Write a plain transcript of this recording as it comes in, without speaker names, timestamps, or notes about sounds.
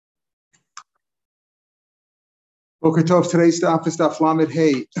Okay, Tov, today's daf is daf Lamed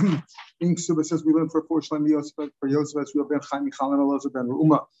Hey. In Ksuba says we learn for four Shlem Yosef, for Yosef, Real Ben Chaim, Michal, and Elazar Ben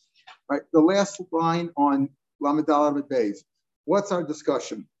Reuma. Right, the last line on Lamed Daled Beis. What's our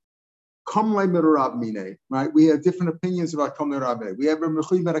discussion? Kam le Mirab Mine. Right, we have different opinions about Kam le Mirab Mine. We have a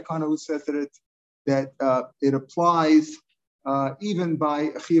Mechuy Merakana who says that it applies even by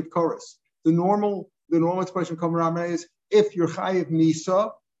a Chiyav Koros. The normal expression Kam le Mirab Mine is if you're Chayiv Misa,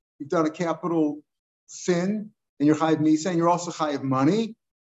 you've done a capital sin. And you're chayiv misa, and you're also chayiv money,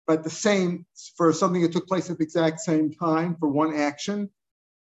 but the same for something that took place at the exact same time for one action.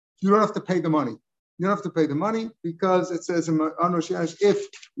 You don't have to pay the money. You don't have to pay the money because it says if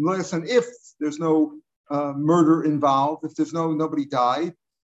there's no murder involved, if there's nobody died,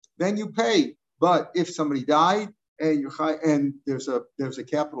 then you pay. But if somebody died and there's a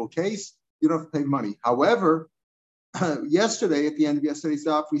capital case, you don't have to pay money. However, yesterday, at the end of yesterday's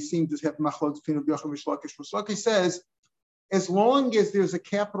daf, we seem to have machlok between Rabbi Yochanan and Rish Lakish. Rish says, as long as there's a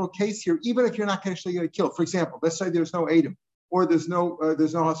capital case here, even if you're not actually going to kill, for example, let's say there's no Edom or there's no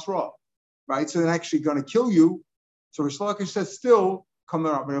hasra, right? So they're actually going to kill you. So Rish Lakish says, still,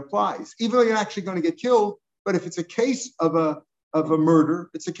 Kamar Rabbi applies, even though you're not actually going to get killed. But if it's a case of a murder,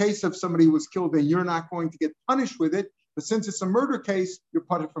 it's a case of somebody who was killed, then you're not going to get punished with it. But since it's a murder case, you're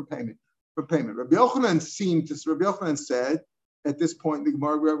punished from payment. Rabbi Yochanan said at this point, the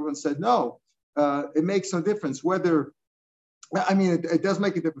Gemara, everyone said, no, it makes no difference whether, it does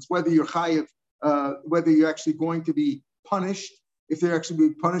make a difference whether you're chayiv, whether you're actually going to be punished, if they're actually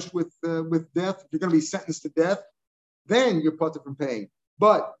be punished with death, if you're going to be sentenced to death, then you're punished from paying.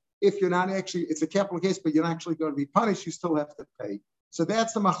 But if you're not actually, it's a capital case, but you're not actually going to be punished, you still have to pay. So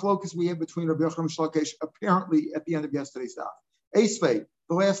that's the machlokas we have between Rabbi Yochanan and Rish Lakish, apparently at the end of yesterday's daf. Esvei,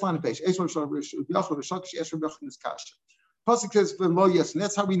 the last line of page. Pasuk says lo yes, and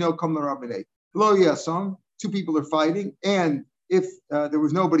that's how we know Kam le Mirab Mine. Lo yason, two people are fighting, and if there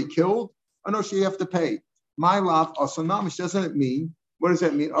was nobody killed, you have to pay. My lav also namish. Doesn't it mean? What does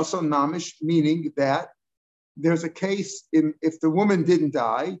that mean? Also namish, meaning that there's a case if the woman didn't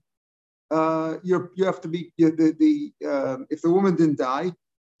die, you have to be if the woman didn't die,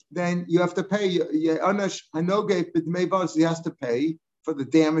 then you have to pay. He has to pay for the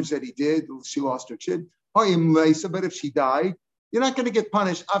damage that he did. She lost her kid. But if she died, you're not going to get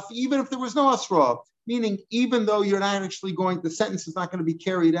punished, even if there was no asra. Meaning, even though you're not actually the sentence is not going to be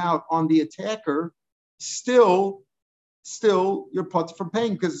carried out on the attacker, still you're put from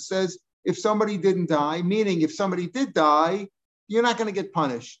paying, because it says if somebody didn't die, meaning if somebody did die, you're not going to get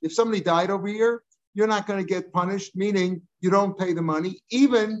punished. If somebody died over here, you're not going to get punished, meaning you don't pay the money,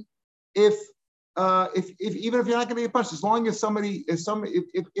 even if you're not going to get punished. As long as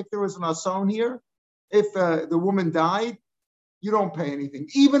if there was an ason here, if the woman died, you don't pay anything,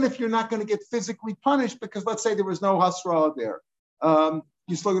 even if you're not going to get physically punished, because let's say there was no hasra there.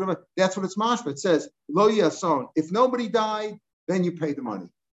 You still get that's what it's mashma. It says lo yason. If nobody died, then you pay the money.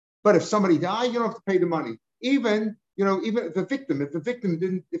 But if somebody died, you don't have to pay the money. Even if the victim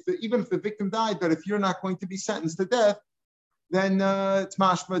didn't, even if the victim died, but if you're not going to be sentenced to death, then it's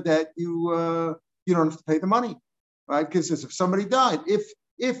mashma that you don't have to pay the money, right? Because if somebody died,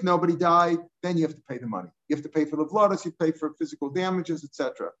 if nobody died, then you have to pay the money. You have to pay for the vlodas, you pay for physical damages,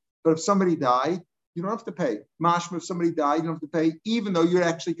 etc. But if somebody died, you don't have to pay. Mashma, if somebody died, you don't have to pay, even though you're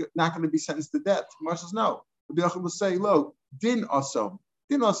actually not going to be sentenced to death. Gemara says no. Rabbi Yochanan will say, lo, din asom.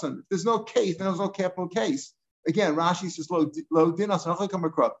 Din asom. If there's no case, then there's no capital case. Again, Rashi says, lo din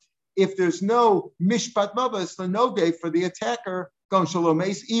asom. If there's no mishpat mabas, the no day for the attacker, gam shalom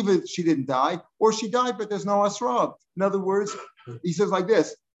mace, even if she didn't die, or she died, but there's no asra. In other words, he says like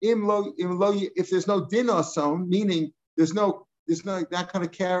this: if there's no din asom, meaning there's not going to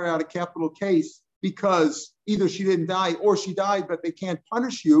carry out a capital case because either she didn't die or she died, but they can't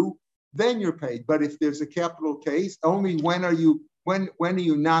punish you, then you're paid. But if there's a capital case, only when are you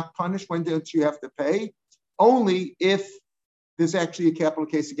not punished? When don't you have to pay? Only if there's actually a capital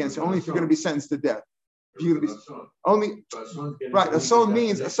case against you. Only if you're going to be sentenced to death. If you're going to be only right. Assault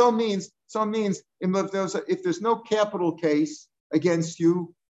means if there's no capital case against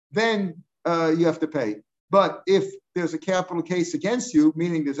you, then you have to pay. But if there's a capital case against you,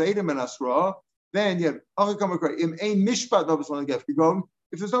 meaning there's Edom and Asra, then you have if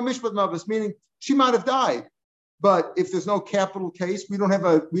there's no mishpat mavas, meaning she might have died, but if there's no capital case, we don't have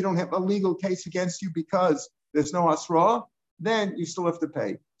a legal case against you because there's no Asra, then you still have to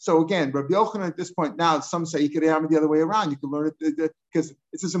pay. So again, Rabbi Yochanan at this point, now some say you could hammer the other way around. You can learn it because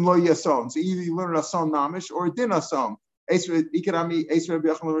it says in lo yason. So either you learn ason namish or din ason. She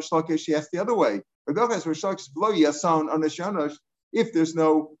asked the other way. Rabbi Yochanan says lo yason on the shanosh.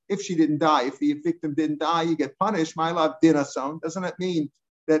 If she didn't die, if the victim didn't die, you get punished. My love, dinason. Doesn't that mean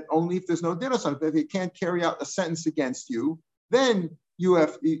that only if there's no dinason, if they can't carry out a sentence against you, then you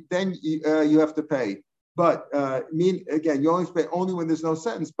have to pay. But you only pay only when there's no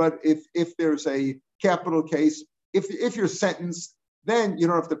sentence. But if there's a capital case, if you're sentenced, then you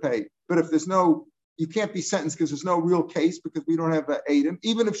don't have to pay. But if there's no, you can't be sentenced because there's no real case because we don't have Adam.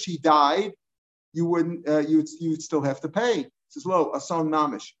 Even if she died, you wouldn't. You'd still have to pay. It says lo ason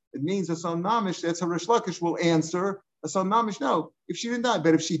mamish. It means ason mamish. That's how Rish Lakish will answer. Ason mamish. No, if she didn't die,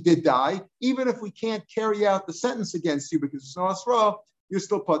 but if she did die, even if we can't carry out the sentence against you because it's no asra, you're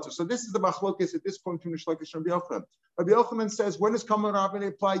still potter. So this is the machlokes at this point between Rish Lakish and Rabbi Yochanan. Rabbi Yochanan says when does Kaman Rabbanah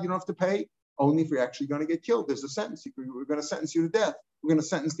apply? You don't have to pay. Only if you're actually going to get killed. There's a sentence. We're going to sentence you to death. We're going to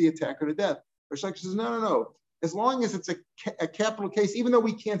sentence the attacker to death. Rish Lakish says no. As long as it's a capital case, even though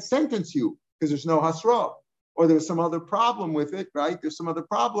we can't sentence you because there's no hasra, or there's some other problem with it, right? There's some other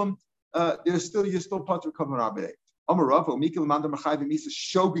problem. You're still potter Kaman Rabbanah. Amaravo Mikil Manda Machayv Misa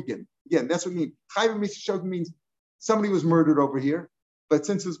Shogigin. Again, that's what it means. Chayv Misa Shogigin means somebody was murdered over here, but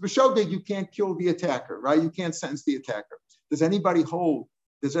since it's b'shogeg, you can't kill the attacker, right? You can't sentence the attacker. Does anybody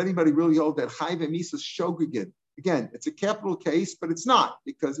really hold that Chayv Misa Shogigin? Again, it's a capital case, but it's not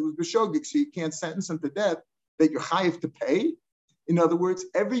because it was b'shogeg, so you can't sentence him to death. That you're chayiv to pay. In other words,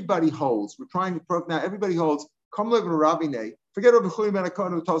 everybody holds. We're trying to prove now. Everybody holds. Come live in Rabineh. Forget Rabbi Chuy ben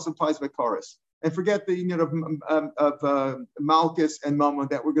Akon who tells applies by chorus. And forget the union of Malchus and Mammon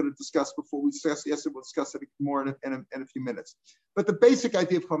that we're going to discuss before we discuss. Yes, we'll discuss it more in a few minutes. But the basic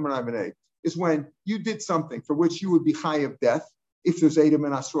idea of Chomer Rabbaneh is when you did something for which you would be chayiv death, if there's Edom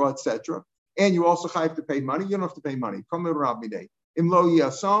and Asra, etc., and you also chayiv to pay money, you don't have to pay money. Chomer Rabbaneh. Im lo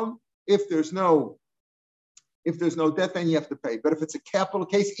yason, if there's no death, then you have to pay. But if it's a capital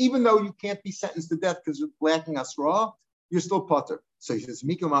case, even though you can't be sentenced to death because you're lacking Asra, you're still potter. So he says,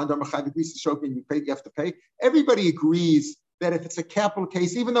 you have to pay. Everybody agrees that if it's a capital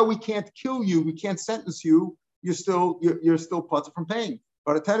case, even though we can't kill you, we can't sentence you, you're still potter from paying.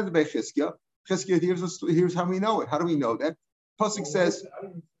 But at the time of the Chizkiah, here's how we know it. How do we know that? Pasuk says,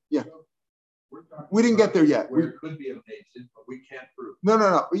 yeah. We didn't get there yet. Where it could be a basis, but we can't prove.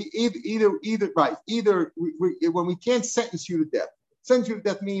 No. Either right. Either when we can't sentence you to death. Sentence you to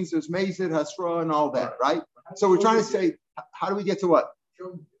death means there's Mazid, Hasra, and all that, right? So we're trying to say, how do we get to what?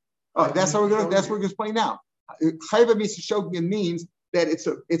 Oh, that's what we're going to explain now. Chayva Misa Shogeg means that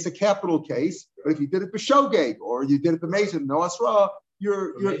it's a capital case, but if you did it b'shogeg or you did it b'mezid, no asra,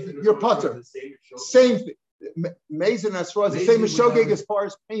 you're potter. Same thing. Mezid and asra is the same as shogeg as far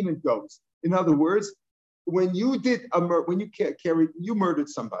as payment goes. In other words, when you murdered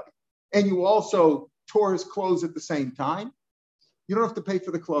somebody and you also tore his clothes at the same time, you don't have to pay for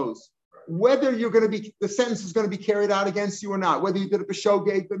the clothes. Whether the sentence is going to be carried out against you or not, whether you did it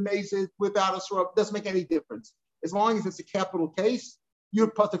b'shogeg, b'mezid, without asra, doesn't make any difference. As long as it's a capital case, you're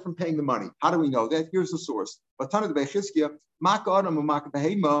potter from paying the money. How do we know that? Here's the source.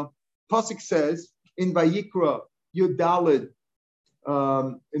 Pasuk says in Vayikra Yudalid.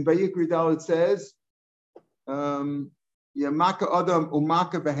 In Vayikra Yudalid it says, Maka Adam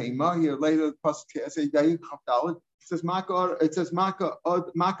Umaka Behema. Here later the pasuk says Vayikra Yudalid. It says Maka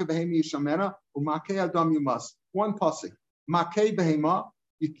Behema Yishamena Umaka Adam Yumas. One pasuk. Maka Behema.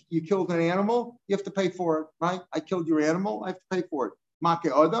 You killed an animal, you have to pay for it, right? I killed your animal, I have to pay for it. Make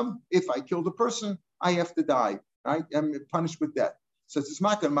Adam, if I killed a person, I have to die, right? I'm punished with death. So it's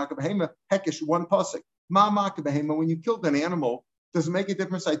Maka Behema, Hekesh, one pasuk. Maka Behema, when you killed an animal, does it make a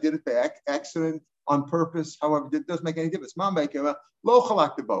difference? I did it by accident, on purpose, however, it doesn't make any difference. It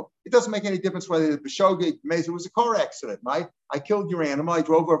doesn't make any difference whether it was a car accident, right? I killed your animal, I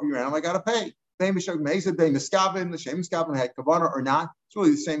drove over your animal, I got to pay. It's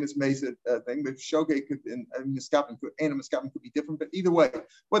really the same as Mezid thing, but Shogeg and Miskavin could be different, but either way,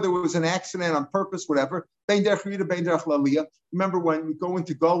 whether it was an accident on purpose, whatever. Remember when we go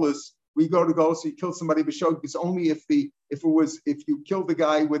into Golas, we go to Golas, you kill somebody b'shogeg, it's only if you killed the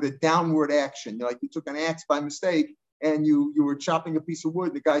guy with a downward action, like you took an axe by mistake and you were chopping a piece of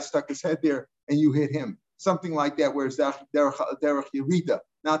wood, the guy stuck his head there and you hit him. Something like that, whereas derech yerida,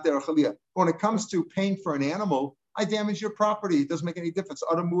 not derech aliyah. When it comes to paying for an animal, I damage your property. It doesn't make any difference. It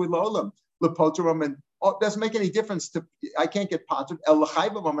doesn't make any difference. I can't get patrid el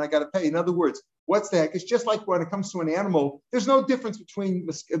l'chayvam, and I got to pay. In other words, what's the heck? It's just like when it comes to an animal. There's no difference between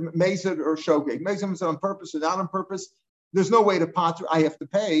mezid or shogeg. Mezid is on purpose or not on purpose. There's no way to patrid. I have to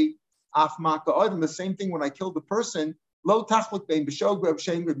pay. Af maka adam. The same thing when I killed the person. Lo tachlik bein b'shog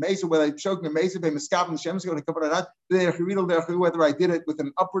b'shem b'meza, whether I b'shog b'meza b'miskav Hashem is going to cover it or not. Whether I did it with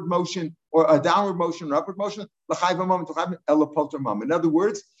an upward motion or a downward motion or upward motion. In other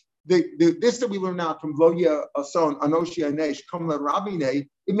words, this that we learn now from Loya Ason Anoshi Anesh Kamla Rabine,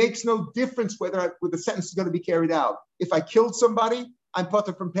 it makes no difference whether the sentence is going to be carried out. If I killed somebody, I'm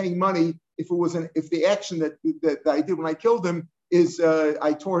putter from paying money. If the action that I did when I killed him is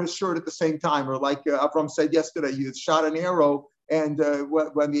I tore his shirt at the same time, or like Avram said yesterday, you shot an arrow, and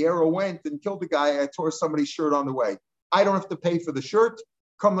when the arrow went and killed the guy, I tore somebody's shirt on the way. I don't have to pay for the shirt.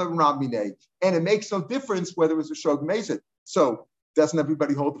 Kamla Rabine, and it makes no difference whether it was a shog mezit. So. Doesn't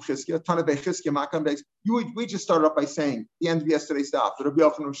everybody hold the chizkiah? Ton of chizkiah, makam beis. We just started off by saying the end of yesterday's daf. Rabbi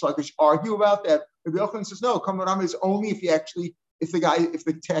Yochanan and Rish Lakish argue about that. Rabbi Yochanan says no. Kamar Rambam is only if the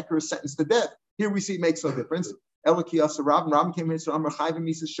attacker is sentenced to death. Here we see it makes no difference. Elokiyas Rambam came in so Amar Chayvim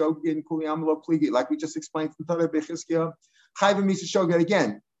Misa Shogin Kuliyam Lo Pligi, like we just explained from Tanei Bechizkiah. Chayvim Misa Shogin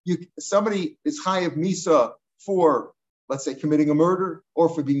again. Somebody is Chayiv Misa for, let's say, committing a murder, or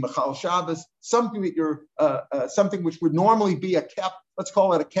for being Machal Shabbos, something that you're something which would normally be let's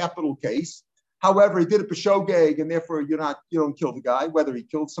call it a capital case. However, he did it b'shogeg, and therefore you don't kill the guy, whether he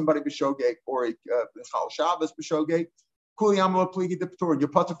killed somebody b'shogeg or a Machal Shabbos b'shogeg. Kuliyam lo pligi de p'tor, you're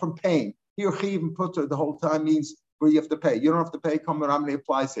putter from paying. Here, chiv and putter the whole time means where you have to pay. You don't have to pay. Kamar Ramnei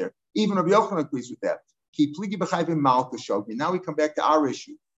applies here. Even Rabbi Yochanan agrees with that. Ki pligi b'chayvim malka shogin. Now we come back to our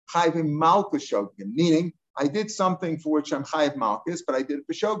issue. Chayvim malka shogin, meaning I did something for which I'm chayiv malchus, but I did it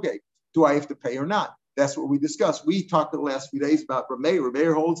for shogeg. Do I have to pay or not? That's what we discussed. We talked the last few days about Rameir.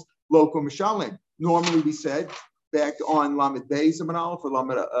 Rameir holds local mishalim. Normally we said back on Lamed Beis Aleph or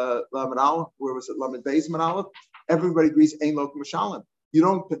Lamed Aleph, where was it? Lamed Beis Aleph. Everybody agrees ain't local mishalim. You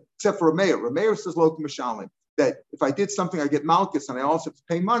don't, except for Rameir. Rameir says local mishalim, that if I did something, I get malchus, and I also have to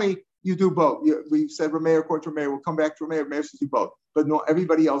pay money. You do both. We said Rameir, according to Rameir, we'll come back to Rameir. Rameir says do both. But no,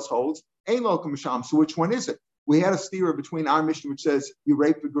 everybody else holds ain't local misham. So which one is it? We had a steer between our mission, which says you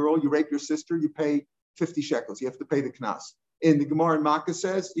rape a girl, you rape your sister, you pay 50 shekels. You have to pay the knas. In the Gemara in Makkah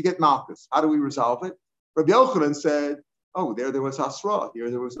says you get malchus. How do we resolve it? Rabbi Yochanan said, oh, there was asra. Here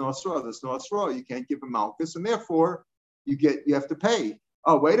there was no asra. There's no asra. You can't give a malchus, and therefore you have to pay.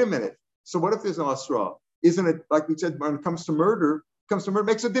 Oh, wait a minute. So what if there's no asra? Isn't it like we said when it comes to murder?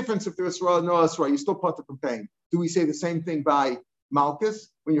 Makes a difference if there's asra or no asra. You still putter from paying. Do we say the same thing by malchus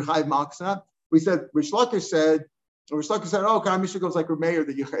when you're chayiv malchus not? We said Rish Lakish said, oh, Mishnah goes like Rameir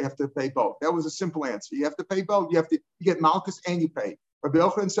that you have to pay both. That was a simple answer. You have to pay both. You get malchus and you pay. Rabbi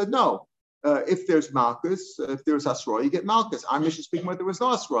Yochanan said no. If there's malchus, if there's asra, you get malchus. Our Mishnah speaking about there was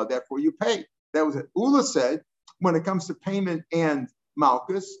no asra, therefore you pay. That was it. Ula said when it comes to payment and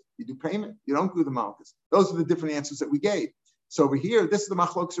malchus, you do payment. You don't do the malchus. Those are the different answers that we gave. So over here, this is the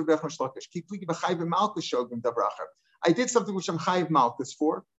machlokes of Rish Lakish. Kipli b'chayv malchus shogim davracher. I did something which I'm chayiv malchus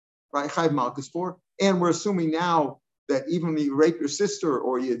for, right? Chayiv malchus for, and we're assuming now that even when you rape your sister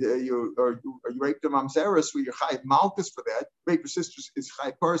or you rape the mamzeres, where you're chayiv malchus for that. Rape your sister is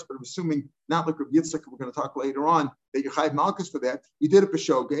chayiv paris, but I'm assuming not like Rabbi Yitzchak, we're going to talk later on, that you're chayiv malchus for that. You did it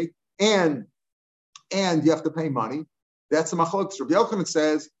b'shogeg, and you have to pay money. That's the machlokes. Rabbi Yochanan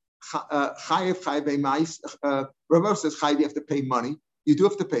says chayiv mais. Rabbi says chayiv, you have to pay money. You do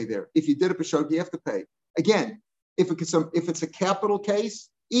have to pay there. If you did it b'shogeg, you have to pay. Again, if it's a capital case,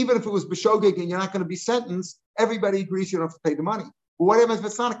 even if it was b'shogeg and you're not going to be sentenced, everybody agrees you don't have to pay the money. But what happens if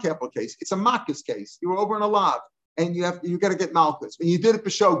it's not a capital case? It's a makkis case. You were over in a lav and you got to get malchus, and you did it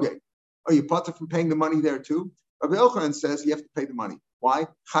b'shogeg. Are you putter from paying the money there too? Rabbi Yochanan says you have to pay the money. Why?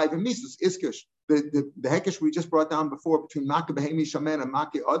 Chayv misus iskish. The hekesh we just brought down before between makkah behemi shaman and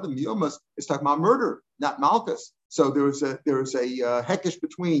makkah adam yomas is talking about murder, not malchus. So there is a hekesh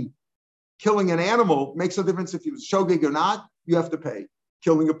between killing an animal. Makes no difference if he was shogeg or not. You have to pay.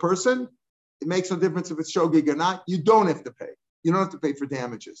 Killing a person, it makes no difference if it's shogeg or not. You don't have to pay. You don't have to pay for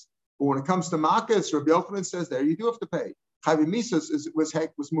damages. But when it comes to makkahs, Rabbi Yochanan says there you do have to pay. Chayv misas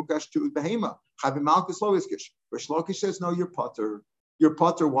was mukash to behema. Chayv malchus lo iskish. Rish Lakish says no, you're putter. You're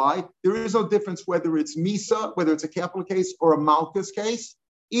putter. Why? There is no difference whether it's misa, whether it's a capital case or a malchus case.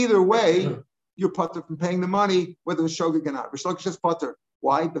 Either way, you're putter from paying the money, whether it's shogeg or not. Rish Lakish says putter.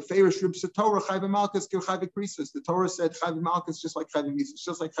 Why? The Farish Ribs Torah Chayv Malchus Kil Chayv Krisis. The Torah said Chayv Malchus just like Chayv Mises.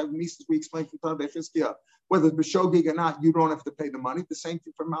 Just like Chayv Mises, we explained from Tanei Bechizkiah. Whether it's b'shogeg or not, you don't have to pay the money. The same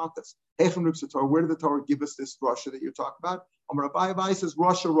thing for Malchus. Hechem Ribs Torah. Where did the Torah give us this Russia that you're talking about? Amar Abai says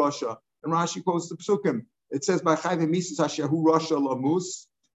Russia, and Rashi quotes the Psukim. It says by Chayv Mises Hashehu Russia Lamus.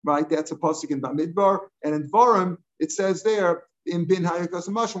 Right, that's a pasuk in Bamidbar, and in Dvarim it says there in Bin Hayakas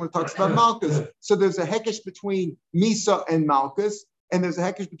Mashal when it talks about Malchus. So there's a hekesh between Misa and Malchus. and there's a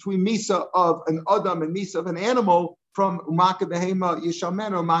hekesh between misa of an adam and misa of an animal from umaka behema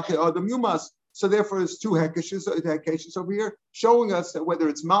yishamen or umaka adam yumas. So therefore, there's two hekeshes over here showing us that whether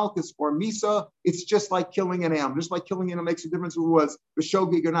it's malchus or misa, it's just like killing an animal. Just like killing an animal makes a difference whether it was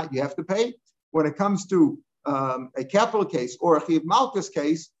b'shogig or not. You have to pay. When it comes to a capital case or a chiv malchus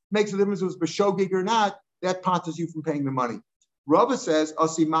case, makes a difference whether it was b'shogig or not. That potters you from paying the money. Rava says,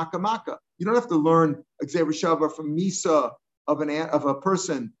 "Asi maka maka." You don't have to learn Xavier Shava from misa of a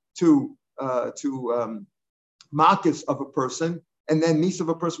person to malchus of a person. And then misa of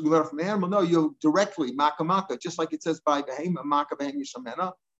a person we learn from the animal. No, you'll directly maka maka, just like it says by behema maka behema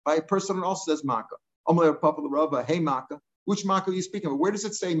yishamena. By a person it also says maka. Amalei Papa Rava, hey maka. Which maka are you speaking of? Where does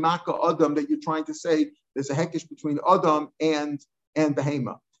it say maka adam that you're trying to say there's a hekesh between adam and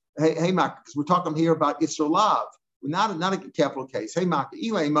behema? Hey maka, because we're talking here about Israelav. Not a capital case. Hey maka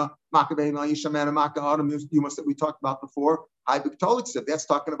ilema maka behema yishamena maka adam yumas that we talked about before. That's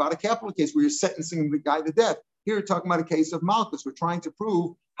talking about a capital case where you're sentencing the guy to death. Here we're talking about a case of malchus. We're trying to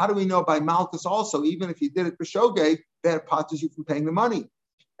prove, how do we know by malchus also, even if you did it for shogeg, that it potters you from paying the money?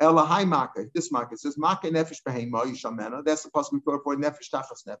 Elahai maka. This maka says, maka nefesh behema yishamena. That's the possible for nefesh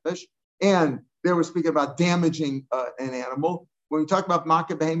tachas nefesh. And they were speaking about damaging an animal. When we talk about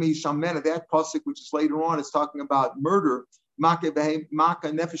maka behema yishamena, that pasuk, which is later on, is talking about murder. Maka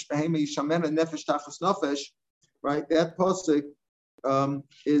nefesh behema yishamena nefesh tachas nefesh. Right? That pasuk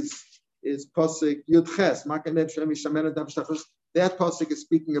is pasuk Yudches. That pasuk is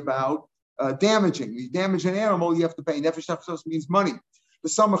speaking about damaging. You damage an animal, you have to pay. Nefesh tachos means money. The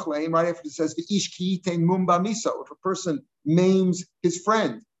samach leim, right after it says the ish ki yitain mumba miso. If a person maims his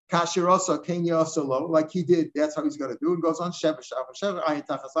friend, kasher asa kenya asa lo, like he did, that's how he's going to do. It goes on sheva ayin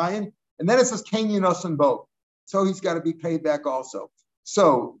tachas ayin, and then it says kenya asa bo. So he's got to be paid back also.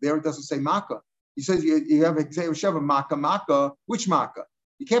 So there it doesn't say maka. He says you have a sheva maka. Which maka?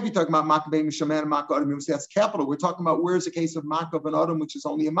 You can't be talking about maka bein mishaman and maka adam. That's capital. We're talking about where's the case of maka of an adam, which is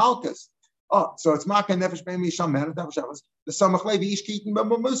only a malchus. Oh, so it's maka nefesh bein mishaman. The samach levi ish kitin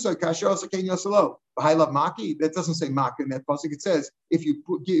b'musa kasher also ken yoselo. B'hailav maki. That doesn't say maka in that pasuk. It says if you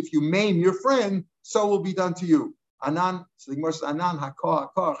maim your friend, so will be done to you. Anan. So the Gemara says anan hakor.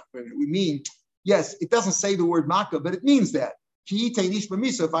 We mean yes. It doesn't say the word maka, but it means that.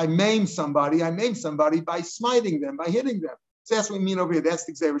 If I maim somebody by smiting them, by hitting them. So that's what we mean over here. That's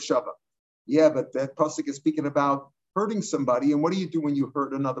the Xavier Shava. Yeah, but that pasuk is speaking about hurting somebody. And what do you do when you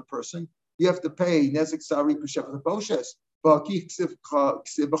hurt another person? You have to pay nezek sari b'sheva boshes. That's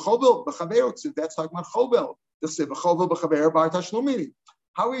talking about chobel.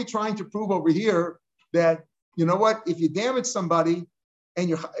 How are you trying to prove over here that, you know what, if you damage somebody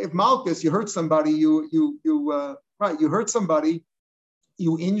and if malchus, you hurt somebody, you hurt somebody,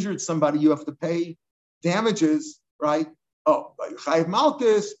 you injured somebody, you have to pay damages, right? Oh, chayiv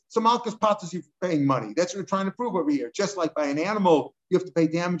malchus, so malchus potters you for paying money. That's what we're trying to prove over here. Just like by an animal, you have to pay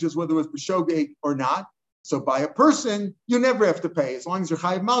damages whether it was b'shogeg or not. So by a person, you never have to pay. As long as you're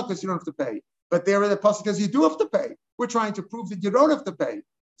chayiv malchus, you don't have to pay. But there are the pasuk says you do have to pay. We're trying to prove that you don't have to pay.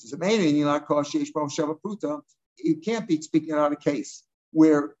 You can't be speaking out a case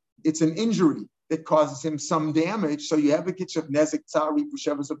where it's an injury that causes him some damage. So you have a kitch of nezek tzari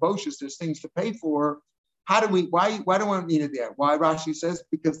b'sheva zaboshes. There's things to pay for. Why do we need it there? Why Rashi says?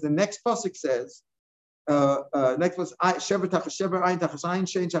 Because the next pasuk says, next was shever tachashever ayin tachasayin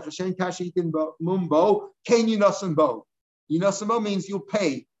shein tachashein kashitin mumbo ken yinasan bo. Yinasan bo means you'll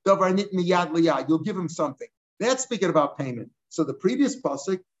pay. Davar nit miyad liyad. You'll give him something. That's speaking about payment. So the previous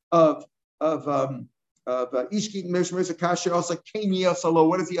pasuk of ishkit mishmersa kasher also ken yasalo.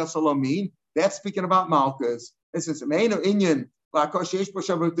 What does yasalo mean? That's speaking about malchus. This is main or inyan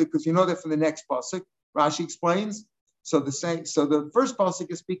because you know that from the next pasuk. Rashi explains. So the first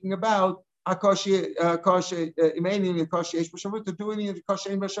pasuk is speaking about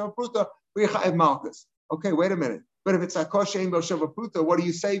malchus. Okay, wait a minute. But if it's what are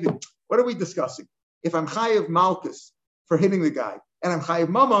you saving? What are we discussing? If I'm chayiv malchus for hitting the guy and I'm chayiv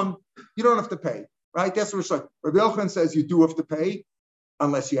mamon, you don't have to pay, right? That's what it's like. Rabbi Yochanan says you do have to pay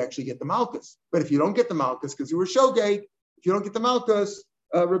unless you actually get the malchus. But if you don't get the malchus because you were shogeg, if you don't get the malchus,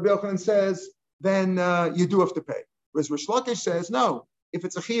 Rabbi Yochanan says, then you do have to pay. Whereas Rish Lakish says, no, if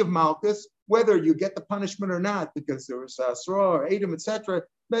it's a chi of malchus, whether you get the punishment or not, because there was Asra or Adam, etc., it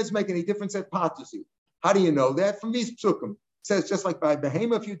doesn't make any difference, that potters you. How do you know that? From these psukim. It says just like by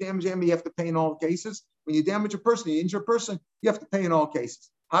behema, if you damage him, you have to pay in all cases. When you damage a person, you injure a person, you have to pay in all cases.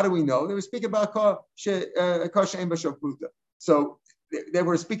 How do we know? They were speaking about so they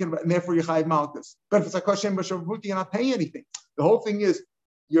were speaking about, and therefore you chayiv malchus. But if it's a koshem b'shav pruta, you're not paying anything. The whole thing is,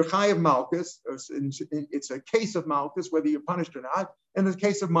 you're chayav malchus. It's a case of malchus, whether you're punished or not, and it's a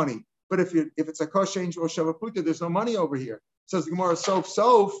case of money. But if it's a kosher or shavaputa, there's no money over here. Says the Gemara,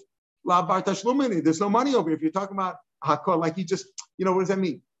 sof la bar tashlumini. There's no money over here. If you're talking about hakol, like you just, what does that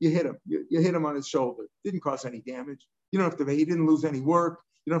mean? You hit him. You hit him on his shoulder. Didn't cause any damage. You don't have to pay. He didn't lose any work.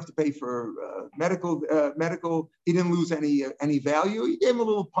 You don't have to pay for medical. He didn't lose any value. You gave him a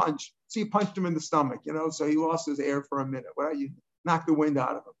little punch. So you punched him in the stomach, so he lost his air for a minute. Well, you knocked the wind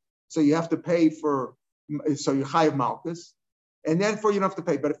out of him. So you have to pay so you're chayav malchus. And therefore you don't have to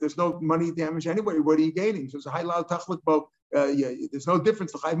pay. But if there's no money damage anyway, what are you gaining? So it's a high loud tachlik boat. There's no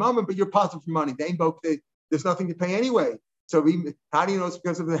difference to chayav malchus, but you're positive for money. There's nothing to pay anyway. So how do you know it's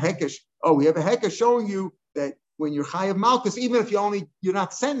because of the hekesh? Oh, we have a hekesh showing you that when you're chayav malchus, even if you're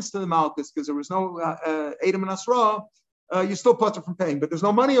not sentenced to the malchus because there was no edom and asra, you're still positive from paying. But there's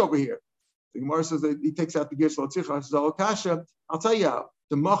no money over here. The Gemara says that he takes out the gish l'tzicha. Says I'll tell you how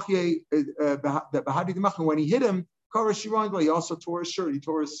the machye the bahadi the machye when he hit him. He also tore his shirt. He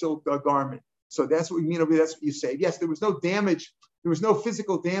tore his silk garment. So that's what we mean over there. That's what you say. Yes, there was no damage. There was no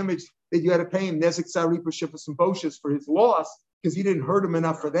physical damage that you had to pay him nezek saripa shifas and boshas for his loss because you didn't hurt him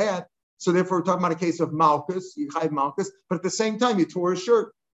enough for that. So therefore, we're talking about a case of malchus, you hide malchus. But at the same time, you tore his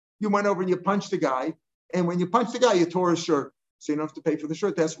shirt. You went over and you punched the guy, and when you punched the guy, you tore his shirt. So you don't have to pay for the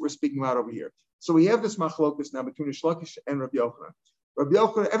shirt. That's what we're speaking about over here. So we have this machlokus now between Rish Lakish and Rabbi Yochanan. Rabbi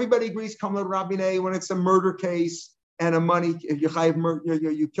Yochanan, everybody agrees, Kamla Rabbinei, when it's a murder case. And a money, if you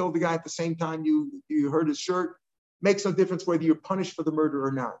killed the guy at the same time you hurt his shirt, makes no difference whether you're punished for the murder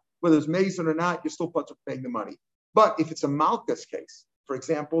or not. Whether it's Mason or not, you're still paying the money. But if it's a malchus case, for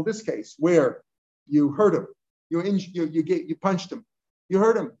example, this case where you hurt him, you punched him, you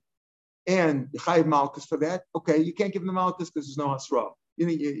hurt him, and you chayav malchus for that. Okay, you can't give him the malchus because there's no hasra. You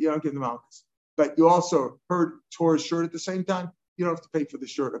don't give him the malchus. But you also tore his shirt at the same time. You don't have to pay for the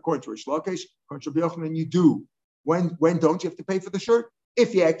shirt according to Rish Lakish, according to Rabbi Yochanan, you do. When don't you have to pay for the shirt?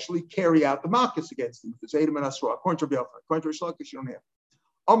 If you actually carry out the malchus against him. If it's Edom and Asra. According to Rabbi Yochanan. According to Rish Lakish, you don't have.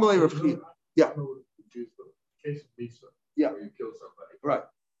 Amalei Rav Chia. Yeah. Case of Misa. Yeah. Where you kill somebody. Right.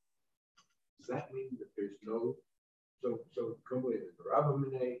 Does that mean that there's no so completely the Rabbi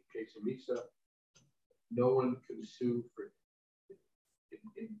Minay, case of Misa, no one can sue for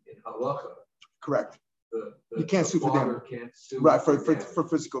in halacha? Correct. You can't sue for damage. Can't sue right, for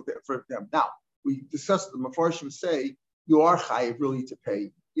physical for them. Now, we discussed the Mefarshim say you are chayiv really to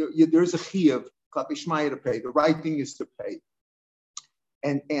pay. There's a chiyuv klapi shmaya to pay. The right thing is to pay.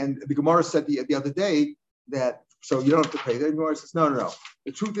 And the Gemara said the other day that so you don't have to pay. The Gemara says no.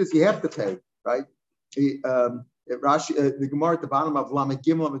 The truth is you have to pay, right? The Gemara at the bottom of Lamed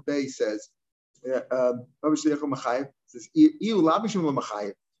Gimel Lamed Bey says in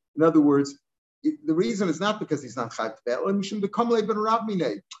other words, the reason is not because he's not chayiv to pay.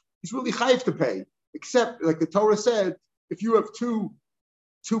 He's really chayiv to pay, except like the Torah said, if you have two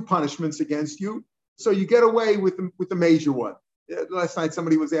punishments against you, so you get away with the major one. Last night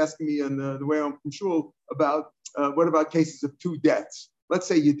somebody was asking me on the way home from shul about what about cases of two deaths. Let's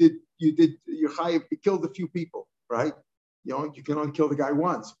say you killed a few people, right? You can only kill the guy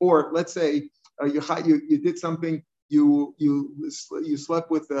once. Or let's say you did something. You slept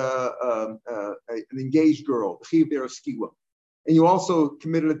with an engaged girl, and you also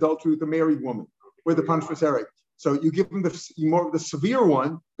committed adultery with a married woman, where the punishment is Eric. So you give him more of the severe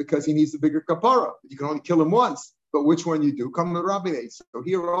one because he needs the bigger kapara. You can only kill him once, but which one you do? Come to Rabbi. So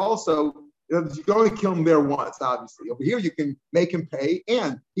here also, you can only kill him there once, obviously. Over here, you can make him pay,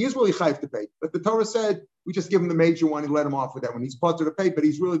 and he is really chayv to pay. But the Torah said, we just give him the major one and let him off with that one. He's part to pay, but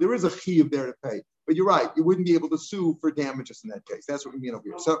there is a chiyuv there to pay. But you're right, you wouldn't be able to sue for damages in that case. That's what we mean over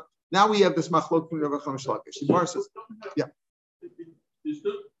here. So now we have this machlok from Rav Chaim Shlakish. The says, yeah. There's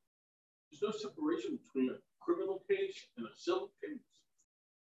no separation between a criminal case and a civil case.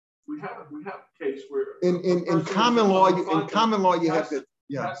 We have a case where in common law you have to.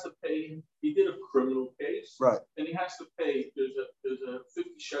 He has to pay. He did a criminal case, right? And he has to pay. There's a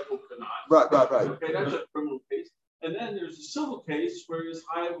 50 shekel kanai. Right. Okay, that's a criminal case. And then there's a civil case where he's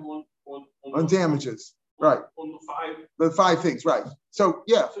high on damages, right? On the five things, right? So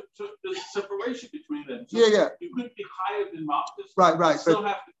yeah. So there's a separation between them. So yeah. You couldn't be higher than Malchus. Right. You still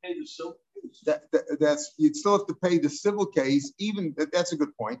have to pay the civil case. That's you'd still have to pay the civil case. Even that's a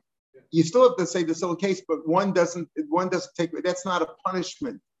good point. You still have to say the civil case, but one doesn't take. That's not a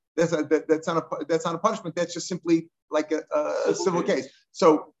punishment. That's not a punishment. That's just simply like a civil case.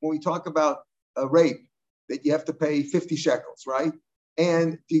 So when we talk about a rape, that you have to pay 50 shekels, right?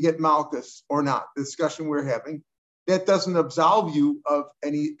 And do you get malchus or not? The discussion we're having, that doesn't absolve you of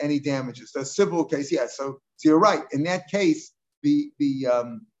any damages. The civil case, yes. So you're right. In that case, the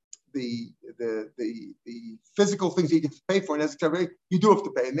physical things you can pay for, and you do have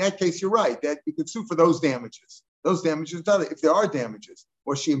to pay. In that case, you're right that you could sue for those damages. Those damages, if there are damages.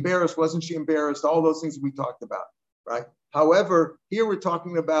 Was she embarrassed? Wasn't she embarrassed? All those things we talked about, right? However, here we're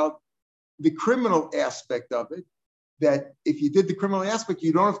talking about the criminal aspect of it, that if you did the criminal aspect,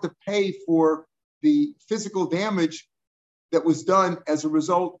 you don't have to pay for the physical damage that was done as a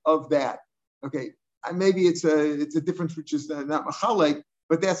result of that. Okay, and maybe it's a difference which is not machalek,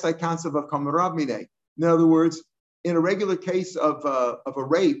 but that's like concept of kamarav minei. In other words, in a regular case of a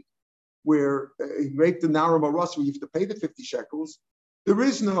rape, where he raped the Nara Maras, where you have to pay the 50 shekels, there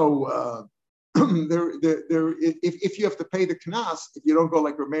is no if you have to pay the knas, if you don't go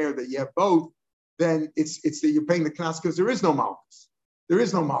like Rameir that you have both, then it's that you're paying the knas because there is no malchus. There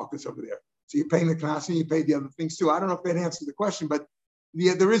is no malchus over there. So you're paying the knas and you pay the other things too. I don't know if that answers the question, but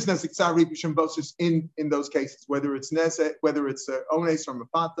there is nezek tzari b'shem bosus in those cases, whether it's nezek, whether it's ones or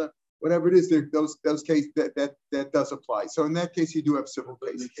mafata, whatever it is, those cases that does apply. So in that case, you do have civil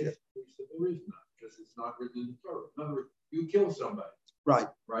cases. There is not, because it's not written in the Torah. In other words, you kill somebody. Right.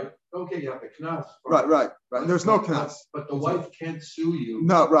 Right. Okay, you have the knas. Right. There's no knas. But the wife can't sue you.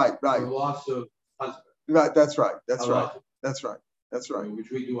 No. Right. For loss of husband. Right. That's right. That's right.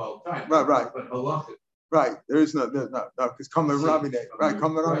 Which we do all the time. Right. But halacha. Right. There is no, because Kamar Rabbi Day. Right.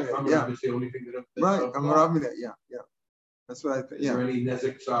 Kamar Rabbi Day. Yeah. Is the only thing that. Right. Kamar Rabbi Day. Yeah. That's what I think. Yeah. Is there any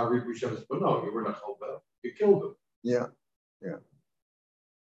nezek tzari b'shem? But no, you were not chalbel. You killed him. Yeah.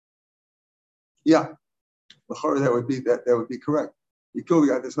 That would be correct. You kill the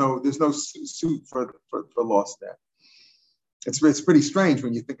guy. There's no suit for loss there. It's pretty strange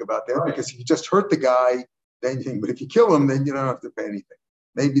when you think about that, because if you just hurt the guy, then you think, but if you kill him, then you don't have to pay anything.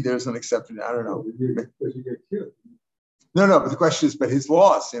 Maybe there's an exception. I don't know. Because you get killed. No. But the question is, but his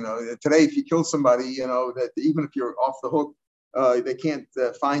loss. Today, if you kill somebody, that even if you're off the hook, they can't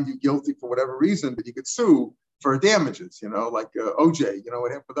find you guilty for whatever reason, but you could sue for damages. Like OJ.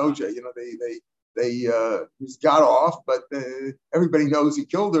 What happened with OJ? They got off, but everybody knows he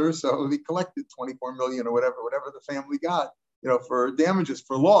killed her, so they collected $24 million or whatever the family got, for damages,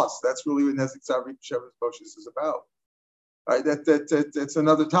 for loss. That's really what Nezek Tzari B'Shem is about. Right? That's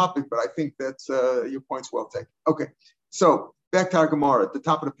another topic, but I think that's your point's well taken. Okay, so back to our Gemara at the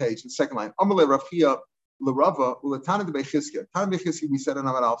top of the page, the second line. Amalei Rav Chia l'Rava u'Tana de Bechizkiya. Tana Bechizkiya, we said in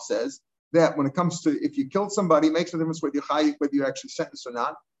Amar Alf, says that when it comes to if you killed somebody, it makes no difference whether you're actually sentenced or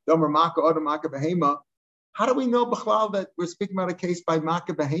not. How do we know, B'chlal, that we're speaking about a case by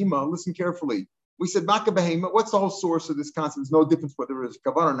Maka Behema? Listen carefully. We said Maka Behema. What's the whole source of this concept? There's no difference whether it's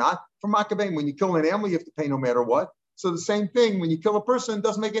kavan or not. For Maka Behema, when you kill an animal, you have to pay no matter what. So the same thing, when you kill a person, it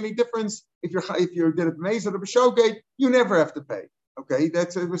doesn't make any difference if you're did a b'mezid or b'shogeg, you never have to pay. Okay,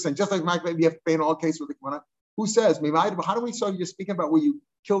 that's what we're saying. Just like Maka Behema, you have to pay in all cases with the kavanah. Who says? How do we say you're speaking about where you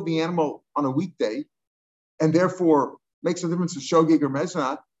killed the animal on a weekday, and therefore makes no difference if shogeg or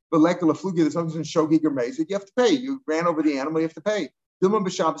mezid? But like a flugi, there's something in shogig or mezid, you have to pay. You ran over the animal, you have to pay. Maybe we're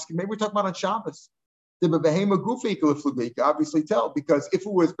talking about on Shabbos. The behema gufi flugi, you can obviously tell, because if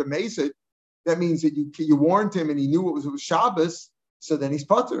it was b'mezid, that means that you warned him and he knew it was Shabbos, so then he's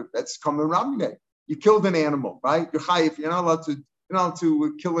patur. That's common Ramine. You killed an animal, right? You're chayif. You're not allowed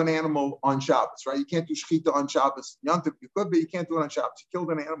to kill an animal on Shabbos, right? You can't do shechita on Shabbos. Yantif, you could, but you can't do it on Shabbos. You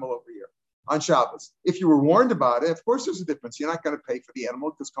killed an animal over here on Shabbos. If you were warned about it, of course there's a difference. You're not going to pay for the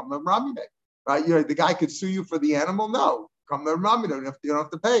animal because come the Ramine, right? The guy could sue you for the animal. No, come the Ramine, you don't have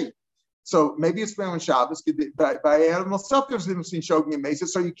to pay. So maybe it's on Shabbos. By animal stuff, there's a difference between shogeg and mezid.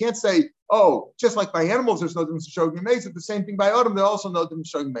 So you can't say, oh, just like by animals, there's no difference between shogeg and mezid. The same thing by autumn, there's also no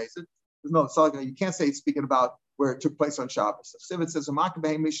difference between shogeg and mezid. There's no, it's like, you can't say it's speaking about where it took place on Shabbos. If it says umaka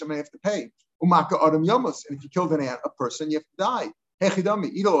behem misham, you have to pay. Umaka autumn yomos, and if you killed a person, you have to die.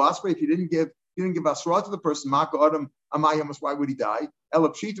 Hechidami idol asper. If you didn't give asra to the person, maka autumn amayomos, why would he die?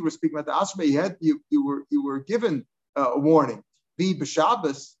 Elapshita, we're speaking about the asper. You were given a warning. Be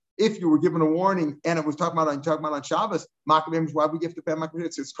b'Shabbos. If you were given a warning and it was talking about on Shabbos, why would you have to pay?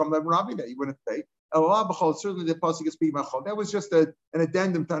 It's come to Rabbi that you wouldn't pay. Certainly the pasuk is speaking about. That was just an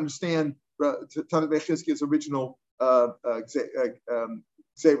addendum to understand Tana Bechizkiya's original Zevra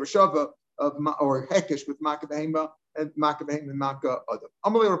Shava or Hekesh with Maka Behema and Maka Adam.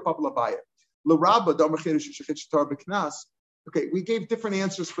 Amalei Rapapa Labaya. L'Rabba Damar Chedesh Shechit Shtar B'Knas. Okay, we gave different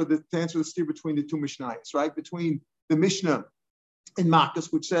answers to answer the steer between the two Mishnayos, right? Between the Mishnah in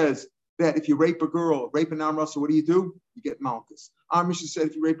Malkus, which says that if you rape a girl, rape an Amrasa, what do? You get Malkus. Our Mishnah said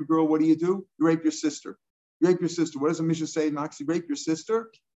if you rape a girl, what do? You rape your sister. You rape your sister. What does the Mishnah say in Malkus? You rape your sister,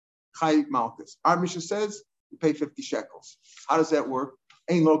 Chayik Malkus. Our Mishnah says you pay 50 shekels. How does that work?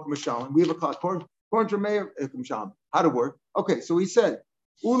 Ain't local Mishalim. We have a klal. According to Meir, how to work? Okay, so he said,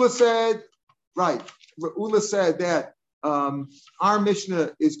 Ula said, right. Ula said that our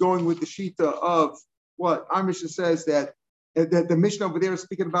Mishnah is going with the Shita of what? Our Mishnah says that the Mishnah over there is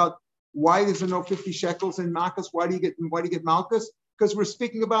speaking about why is there no 50 shekels in Malkus? Why do you get Malkus? Because we're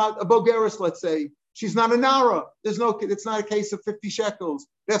speaking about a Bogeris, let's say. She's not a Nara. It's not a case of 50 shekels.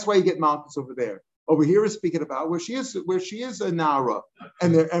 That's why you get Malkus over there. Over here is speaking about where she is a Nara.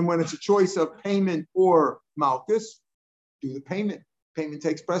 And when it's a choice of payment or Malkus, do the payment. Payment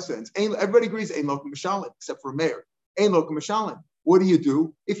takes precedence. Everybody agrees, Ein Loka Mishalim, except for Meir. Ein Loka Mishalim. What do you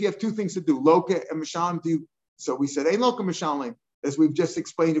do? If you have two things to do, Loka and Mishalim, so we said Ein Loka Mishalim, as we've just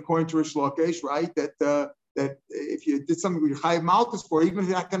explained according to Rish Lakish, right? That if you did something with your Chayav Malkus for, even if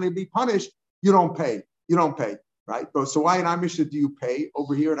you're not going to be punished, you don't pay. You don't pay, right? So why in our Mishnah do you pay?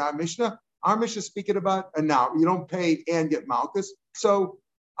 Over here in our Mishnah is speaking about a now. You don't pay and get Malkus. So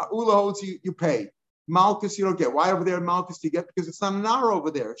Ula holds you pay. Malkus you don't get. Why over there in Malkus do you get? Because it's not an hour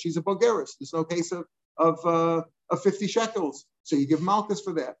over there. She's a Bogeris. There's no case of 50 shekels. So you give Malkus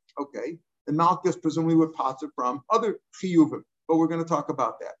for that. Okay. And Malkus presumably would potter from other chiyuvim. But we're going to talk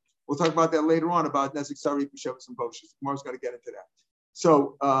about that. We'll talk about that later on about Nezik Sari, Peshevas, and Boshas. Tomorrow's going to get into that.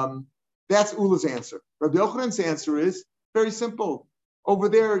 So that's Ula's answer. Rabbi Yochanan's answer is very simple. Over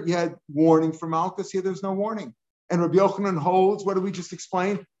there, you had warning for Malkus. Here, there's no warning. And Rabbi Yochanan holds, what did we just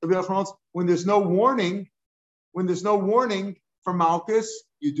explain? Rabbi Yochanan holds, when there's no warning for Malkus,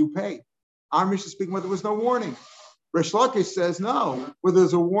 you do pay. Our Mishnah is speaking whether there was no warning. Rish Lakish says no. Whether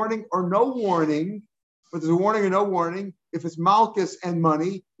there's a warning or no warning, if it's Malkus and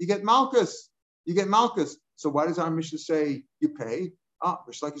money, you get Malkus. So why does our Mishnah say you pay?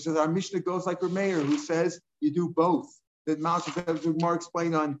 Rish Lakish says our Mishnah goes like Rameir, who says you do both. That Malkus, as more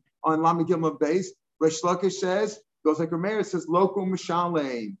explained on Lamed Gimel base. Rish Lakish says, goes like Rameir, says local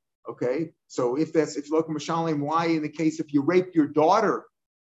mishalem. Okay, so if local mishalem, why in the case if you rape your daughter?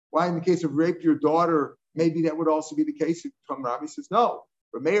 Why in the case of rape your daughter? Maybe that would also be the case. If Kam Rabbi says no.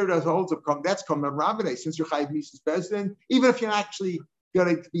 Rameir does holds up. That's Kam Rabbi. Since you're Chayiv Mises Bezdin, even if you're actually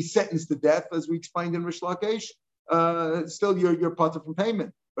going to be sentenced to death, as we explained in Rish Lakish, still you're part from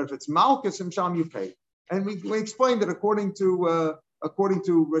payment. But if it's Malkus and Sham, you pay. And we explained that according to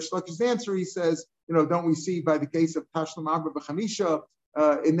Rish Lakish's answer, he says, don't we see by the case of Tashlim Abra B'Chamisha,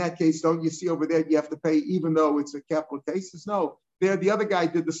 in that case, don't you see over there you have to pay even though it's a capital case? No, there the other guy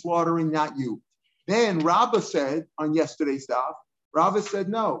did the slaughtering, not you. Then Rabbah said on yesterday's daf, Rabbah said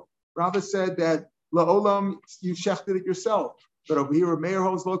no. Rabbah said that La'olam, you shechted it yourself. But over here, Meir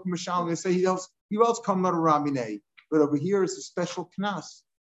holds Lokum Mishalim, they say he else come not a Ramine. But over here is a special knas.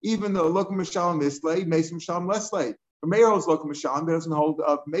 Even though Lokum Mishalim is lay, Mesim Mishalim less lay. Meir holds Lokum Mishalim, but doesn't hold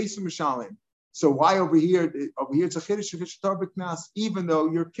of Mesim Mishalim. So why over here it's a chiddush of Ishtar B'Knas. Even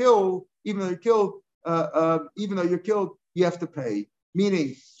though you're killed, you have to pay.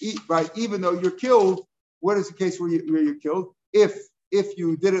 Meaning, right? Even though you're killed, what is the case where you're killed? If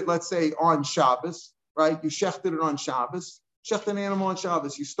you did it, let's say on Shabbos, right? You shechted it on Shabbos, shechted an animal on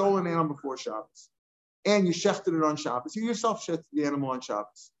Shabbos. You stole an animal before Shabbos, and you shechted it on Shabbos. You yourself shechted the animal on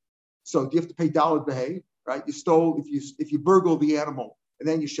Shabbos. So do you have to pay daled behei? Right? You stole if you burgled the animal. And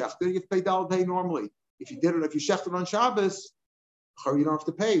then you shechted, you have to pay daled behei normally. If you shechted on Shabbos, you don't have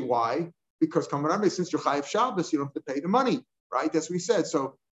to pay. Why? Because since you're chayiv Shabbos, you don't have to pay the money, right? That's what we said.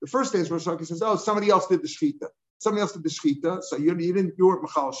 So the first thing is Rosh Hashanah says, somebody else did the shechita. So you weren't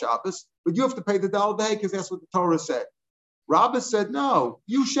machal Shabbos, but you have to pay the daled behei because that's what the Torah said. Rabbah said, no,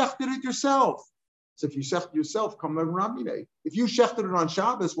 you shechted it yourself. So if you shechted yourself, if you shechted it on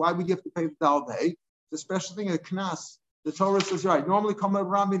Shabbos, why would you have to pay the daled behei? It's a special thing, a knas. The Torah says, right, normally come a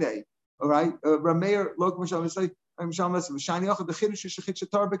Ramine, all right? Rameir,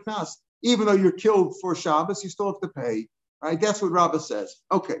 even though you're killed for Shabbos, you still have to pay, right? That's what Rabbah says.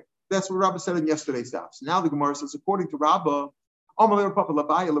 Okay, that's what Rabbah said in yesterday's daf. So now the Gemara says, according to Rabbah, even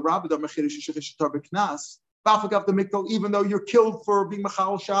though you're killed for being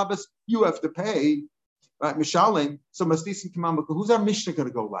Machal Shabbos, you have to pay, right? Mishalim. So who's our Mishnah going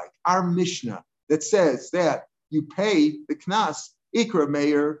to go like? Our Mishnah that says that you pay the knas, ikra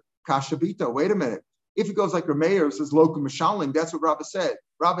meir kashabita. Wait a minute. If it goes like Rameir, says lokum mishalim, that's what Rabbah said.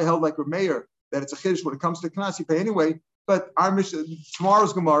 Rabbah held like Rameir, that it's a chiddush when it comes to knas, you pay anyway. But our Mishnah,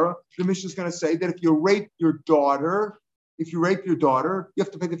 tomorrow's Gemara, the Mishnah is going to say that if you rape your daughter, you have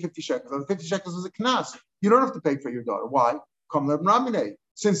to pay the 50 shekels. The 50 shekels is a knas. You don't have to pay for your daughter. Why?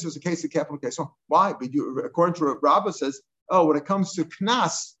 Since there's a case of capital case. So why? But according to what Rabbah says, when it comes to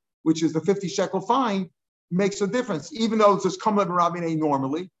knas, which is the 50 shekel fine, makes a difference, even though it's just Kamlev and Rabbi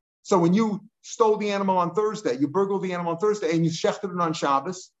normally. So when you stole the animal on Thursday, you burgled the animal on Thursday, and you shechted it on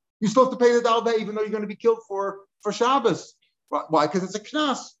Shabbos, You still have to pay the dalvei, even though you're going to be killed for Shabbos. Why? Because it's a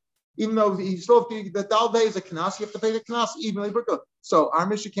knas. Even though you still have to, the dalvei is a knas, you have to pay the knas even. So our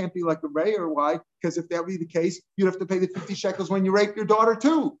mission can't be like a ray, or why? Because if that were the case, you'd have to pay the 50 shekels when you rape your daughter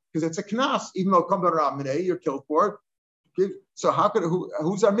too, because it's a knas, even though come to you're killed for it. So how could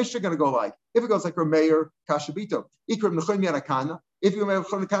who's our Mishnah going to go like? If it goes like Rameir Kashabito, Ikram Nechon Yanakana. If you have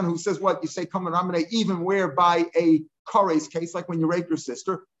Nechon who says what you say, come on Ramane, even where by a Kore's case, like when you rape your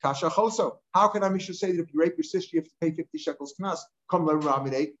sister, Kasha Choso. How can our Mishnah say that if you rape your sister, you have to pay 50 shekels knas? Come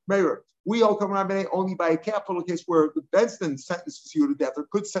Ramane, Meir. We all come Ramane only by a capital case where the Benston sentences you to death or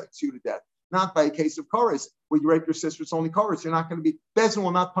could sentence you to death, not by a case of Kore's where you rape your sister. It's only Kore's. You're not going to be Benston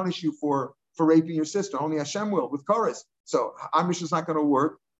will not punish you for raping your sister. Only Hashem will with Kore's. So our Mishnah is not going to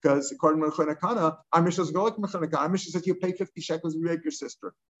work because according to Mechon Kana, our Mishnah doesn't go like Mechon Kana. Our Mishnah says you pay 50 shekels if you rape your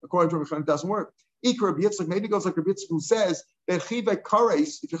sister. According to Mechon, it doesn't work. Ikra Rabbi Yitzchak maybe goes like Rabbi Yitzchak who says that chive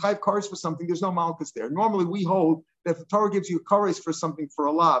kares, if you chive kares for something, there's no malchus there. Normally we hold that if the Torah gives you kares for something for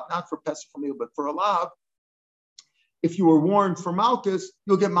a lav, not for pesach for meal, but for a lav. If you were warned for malchus,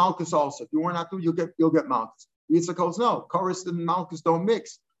 you'll get malchus also. If you were not to, you'll get malchus. Yitzchak holds no, kares and malchus don't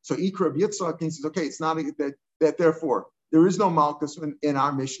mix. So Ikra Rabbi Yitzchak says, okay, it's not that therefore there is no malchus in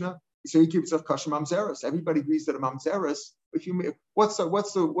our Mishnah. So he keeps a kasher mamzeres. Everybody agrees that a mamzeres. If you what's the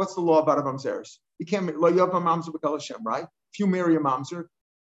law about a mamzeres? You can't lo yav mamzer b'kol Hashem, right? If you marry a mamzer,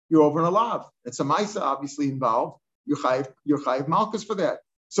 you're over an alav. It's a ma'isa obviously involved. You're chayiv malchus for that.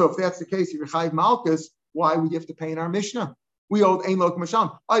 So if that's the case, if you're chayiv malchus, why would you have to pay in our Mishnah? We hold ein lo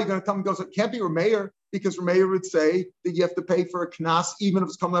k'masham. Oh, you're going to tell me goes it can't be Rameir, because Rameir would say that you have to pay for a knas even if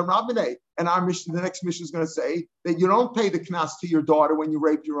it's coming from Rabbaneh. And our Mishnah, the next Mishnah is going to say that you don't pay the knas to your daughter when you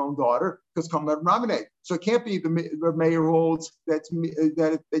rape your own daughter because it's coming from Rabbaneh. So it can't be the Rameir holds that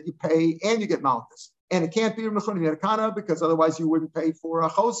you pay and you get malchus. And it can't be Mechon Yanakana because otherwise you wouldn't pay for a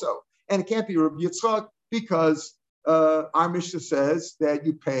choso. And it can't be Rabbi Yitzchak because our Mishnah says that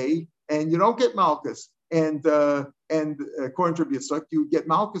you pay and you don't get malchus. And according to Rabbi Yitzchak, you get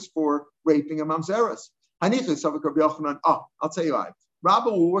malchus for raping a mamzeres. I'll tell you why. Rabbi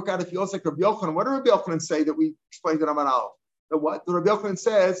will work out if he also like Rabbi Yochanan. What did Rabbi Yochanan say that we explained in Amar Aleph? The Rabbi Yochanan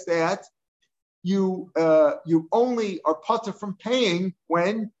says that you only are patur from paying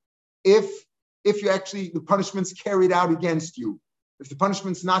if you actually the punishment's carried out against you. If the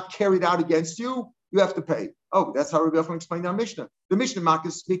punishment's not carried out against you, you have to pay. Oh, that's how Rabbi Yochanan explained our Mishnah. The Mishnah Mak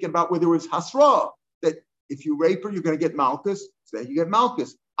is speaking about where there was hasra, that if you rape her, you're going to get malchus. So then you get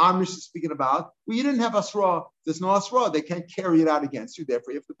malchus. Our Mishnah is speaking about, well, you didn't have asra. There's no asra. They can't carry it out against you.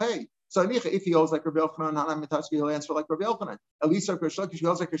 Therefore, you have to pay. So if he owes like Rabbi Yochanan, he'll answer like Rabbi Yochanan. At least like Rishlakish, he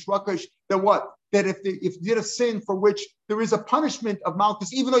owes like Rishlakish. Then what? That if you did a sin for which there is a punishment of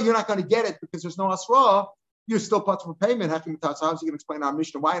malchus, even though you're not going to get it because there's no asra, you're still part for payment. How's he going to explain our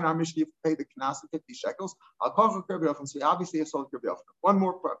Mishnah? Why in our Mishnah you have to pay the knas of 50 shekels? I'll call for Rabbi Yochanan. So obviously, it's all Rabbi Yochanan. One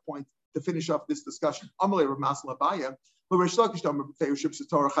more point to finish off this discussion. Amalei Rav Masla Abaya. Just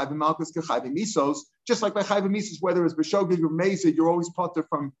like by Chayv Misos, whether it's B'Shogeg or Mezid, you're always patur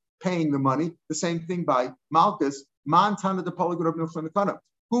from paying the money. The same thing by Malchus. Mantana the Polygon of Nuchanakana.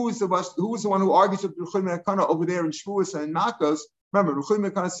 Who is the one who argues with Nuchanakana over there in Shvuas and Makos? Remember,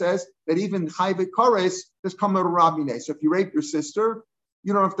 Nuchanakana says that even Chayv Kores does come out of Rabineh. So if you rape your sister,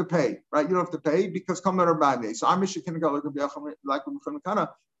 you don't have to pay, right? You don't have to pay because come out of Rabineh. So our Mishnah can go like Nuchanakana.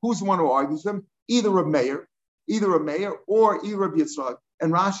 Who's the one who argues them? Either a mayor or either Rabbi Yitzchak.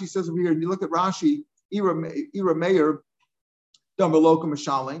 And Rashi says over here, and you look at Rashi, Ira Meir, Dumber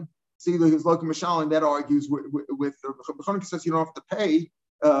Mashaling. See, his Loka Mashaling that argues with B'chonik says you don't have to pay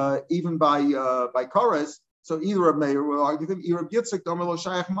even by Koras. So either a Meir will argue them, Ira Yitzchak, Dumber Lo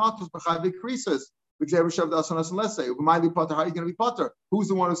Shayach Matus, B'chayv Krisis. How are you going to be potter? Who's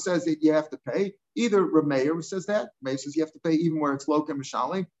the one who says that you have to pay? Either Rameir who says that, Rameir says you have to pay even where it's low and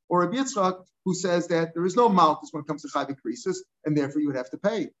mishalim, or Rabbi Yitzchak who says that there is no malchus when it comes to chayv krisis, and therefore you would have to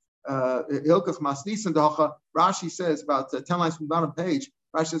pay. Rashi says about 10 lines from the bottom page.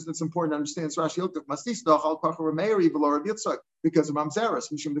 Rashi says it's important to understand. It's Rashi Hilkach Masnis Dachal Kach Rameir even Rabbi Yitzchak because of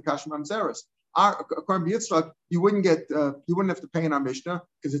Mamzeres, Mishum Dekash Mamzeres. According to Yitzchak, you wouldn't have to pay in our Mishnah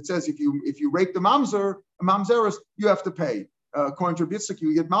because it says if you rape the mamzeres, you have to pay. According to Yitzchak,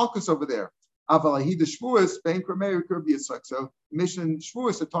 you get malchus over there. Avalahi the Shvuas, Ben Krameir Kurb Yitzchak. So the Mishnah in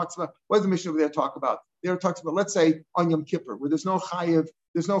Shvuas it talks about what does the Mishnah over there talk about? There it talks about let's say on Yom Kippur where there's no chayiv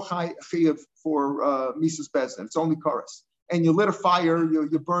for Mises Bezdin. It's only Koras, and you lit a fire,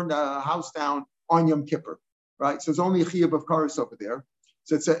 you burned a house down on Yom Kippur, right? So there's only a chayiv of Koras over there.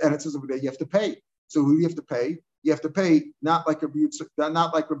 So it says over there you have to pay. So who do you have to pay? you have to pay, not like Rabbi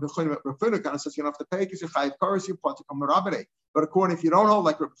Yehuda kind of says you don't have to pay because you're chayiv kares, you're part to come rabbanei. But according, if you don't hold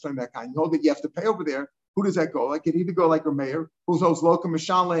like Rabbi Yehuda that kind, you hold that you have to pay over there. Who does that go? Like it either go like a mayor who holds loka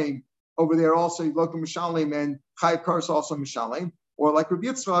mishalem over there also loka mishalem and chayiv kares also mishalem, or like Rabbi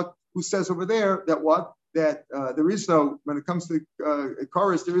Yitzchak who says over there that what that there is no, when it comes to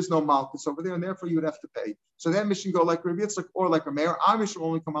kares, there is no malchus over there, and therefore you would have to pay. So that mission go like Rabbi Yitzchak or like a mayor. Our mission will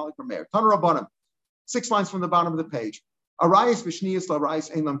only come out like a mayor. Tana Rabbanim. 6 lines from the bottom of the page. Arayis v'shniyas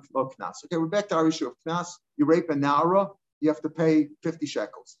l'arayis ein lam knas. Okay, we're back to our issue of knas. You rape a nara, you have to pay 50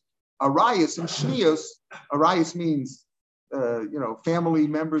 shekels. Arayis and shniyas. Arayis means family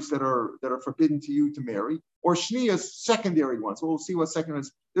members that are forbidden to you to marry, or shniyas, secondary ones. We'll see what second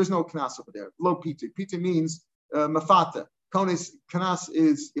is. There's no knas over there. Lo pita. Pita means mafata. Knas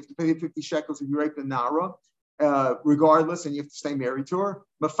is you have to pay 50 shekels if you rape a nara. Regardless, and you have to stay married to her.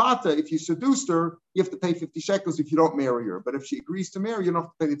 Mafata, if you seduced her, you have to pay 50 shekels if you don't marry her. But if she agrees to marry, you don't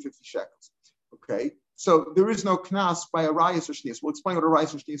have to pay the 50 shekels. Okay? So there is no knas by arayis or shnias. We'll explain what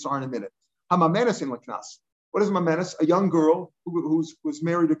arayis and shnias are in a minute. Hamamenes in the knas. What is mamenes? A young girl who was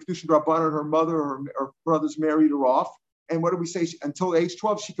married to Kedushin Rabbanan, her mother or her brothers married her off. And what do we say? Until age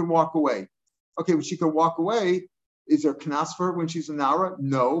 12, she can walk away. Okay, when she can walk away, is there knas for her when she's a nara?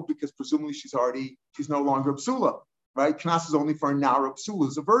 No, because presumably she's no longer a psula, right? Knas is only for a nara psula,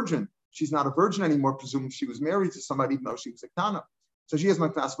 who's a virgin. She's not a virgin anymore, presumably she was married to somebody, even though she was a kana. So she has no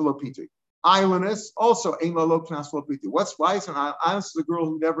knas v'lo piti. Islandess also ain't lo knas v'lo piti. Why is an islandess is a girl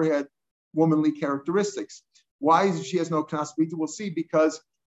who never had womanly characteristics? Why is she has no knas piti? We'll see, because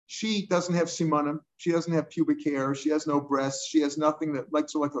she doesn't have simanim, she doesn't have pubic hair, she has no breasts, she has nothing that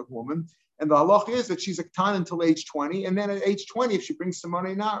likes her like a woman. And the halach is that she's a ktan until age 20, and then at age 20, if she brings some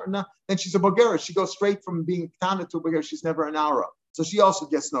money now, then she's a bagera. She goes straight from being a ktan to a bagera. She's never an aura, so she also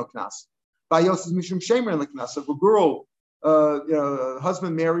gets no knas. Bayos is mishum shemer in the knas. If a girl, a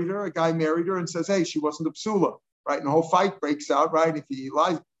husband married her, a guy married her, and says, "Hey, she wasn't a psula," right? And the whole fight breaks out, right? If he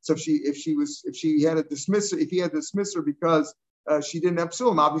lies, so if he had to dismiss her because she didn't have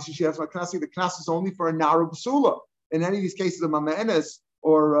psulam, obviously she has no knas. The knas is only for a nara psula. In any of these cases, a mamenes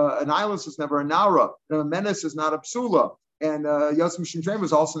or an islandess is never a nara, and a menace is not a psula, and Yosem Shimshim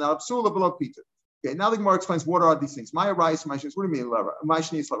is also not a psula below Peter. Okay, now the Gemara explains what are these things. My arayis, my shnis. What do you mean, my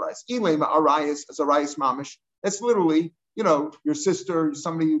shnis l'arayis? Ilema arayis as arayis mamish. That's literally, your sister,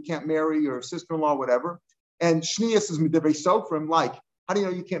 somebody you can't marry, your sister-in-law, whatever. And shnias is midivei sofrim. Like, how do you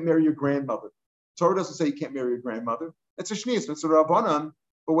know you can't marry your grandmother? Torah doesn't say you can't marry your grandmother. It's a shnias. It's a rabbanan.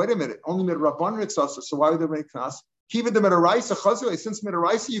 But wait a minute, only mid rabbanan it's also. So why would there be knas? Even the Midaraisa Chazule, since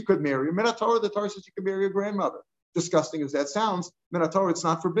Midaraisa you could marry. Minatorah, the Torah says you could marry your grandmother. Disgusting as that sounds, Minatorah, it's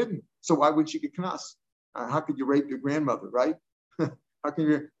not forbidden. So why would she get knas? How could you rape your grandmother, right? How can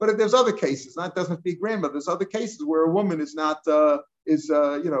you? But if there's other cases, that doesn't have to be grandmother. There's other cases where a woman is not is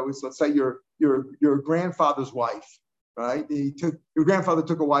let's say your grandfather's wife, right? Your grandfather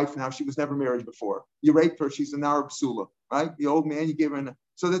took a wife now, she was never married before. You raped her, she's an Arab psula, right? The old man, you gave her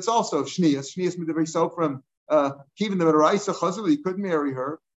so that's also shnias. Shnias midivei sofrim. Even the Midaraisa Chazile, you couldn't marry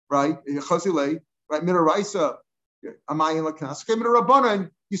her, right? Chazile, right? Midaraisa, Amayin la knas. Okay, Midarabanan,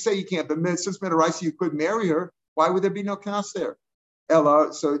 you say you can't, but since Midaraisa you could marry her, why would there be no knas there?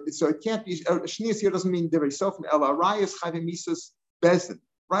 Ella, so it can't be. Shnias here doesn't mean divei sofrim. Ella, Rayas chayvim misas bezdin.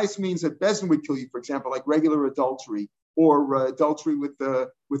 Rayas means that bezdin would kill you, for example, like regular adultery or adultery with a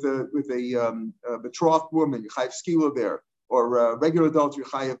betrothed woman. You chayv skila there, or regular adultery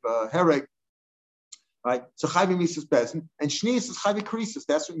chayv hereg. Right, so chayvi misas bezin and shnias is chayvi krisis.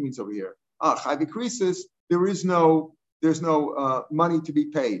 That's what it means over here. Chayvi krisis. There's no money to be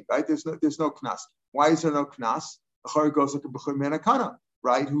paid. Right, there's no knas. Why is there no knas? The Chari goes like a b'chur menakana,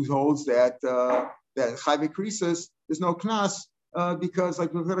 right? Who holds that chayvi krisis there's no knas because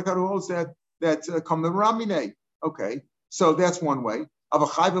like the Chari who holds that kam ramine. Okay, so that's one way. Of a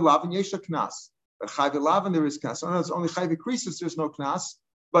chayvi lavin yesh a knas, but chayvi lavin there is knas. So it's only chayvi krisis there's no knas.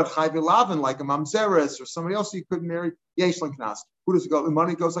 But chayvi lavin, like a mamzeres or somebody else you couldn't marry, yeshlan knas. Who does it go? The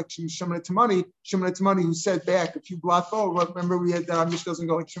money goes like Shimon Tamani. Shimon Tamani, who said back a few blocks forward. Remember we had that Mish doesn't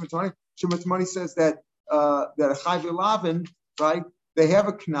go like Shimon Tamani. Shimon Tamani says that a chayvi lavin, right? They have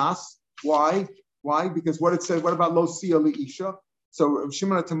a knas. Why? Because what it said. What about lo siya li isha? So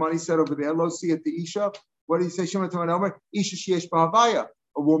Shimon Tamani said over there, lo siya to isha. What did he say? Shimon Tamani Omer isha sheyesh b'havaya,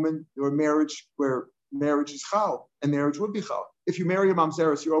 a woman or marriage where marriage is chal and marriage would be chal. If you marry a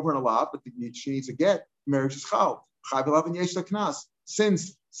mamzeres, you're over in a lot, but she needs a get. Marriage is chal.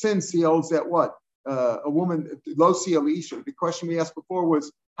 Since he holds that what a woman lo si alisha. The question we asked before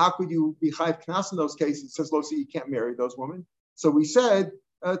was how could you be chayv knas in those cases? It says lo si you can't marry those women. So we said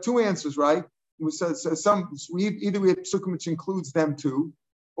two answers, right? either we have psukim which includes them too,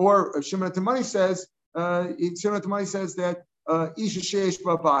 or Shimon Tamani says that Isha Sheish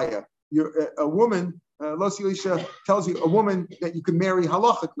Babaya, a woman, Losi Elisha tells you a woman that you can marry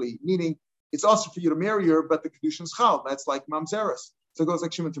halachically, meaning it's also for you to marry her, but the kedushin is chal. That's like mamzeres. So it goes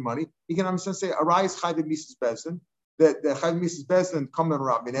like Shimon Tamani. You can understand say Arayis Chayv Mises Bezdin, that the Chayv Mises Bezdin come in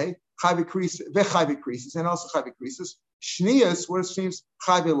Rabbinei, Chayv Krisis, and also Chayv Krisis. Shnias, what it means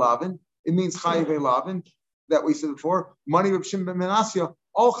Chayv Elavin, it means Chayv Elavin, that we said before. Money of Shimon Ben Menasya,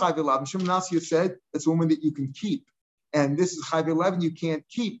 all Chayv Elavin. Shimon Ben Menasya said it's a woman that you can keep. And this is Chayv 11 you can't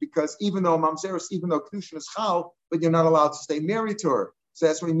keep because even though Mamzeres, even though Kedushin is Chal, but you're not allowed to stay married to her. So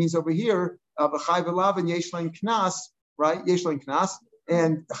that's what he means over here. Chayv 11 Yesh Lein Knas, right? Yesh Lein Knas.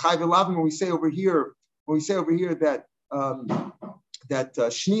 And Chayv 11 when we say over here that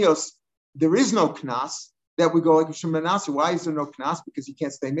Shnios, there is no Knas, that we go like Shimon Ben Menasya. Why is there no Knas? Because you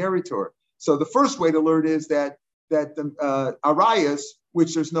can't stay married to her. So the first way to learn is that Arayas,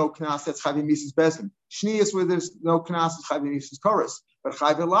 which there's no knas, that's Chayv Mises Bezdin. Shnias, where there's no knas, is Chayv Mises Chorus. But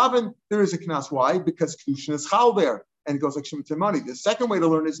Chayv 11, there is a knas. Why? Because Kedushin is chal there. And it goes like Shimon Tamani. The second way to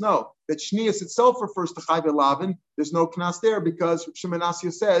learn is no, that Shnias itself refers to Chayv 11. There's no knas there because Shimon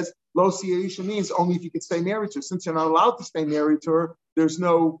Asya says, Lo Siyisha means only if you could stay married to her. Since you're not allowed to stay married to her, there's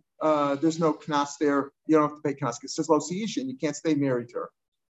no knas there. You don't have to pay knas. It says Lo Siyisha, and you can't stay married to her.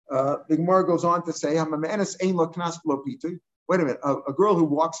 The Gemara goes on to say, wait a minute, a girl who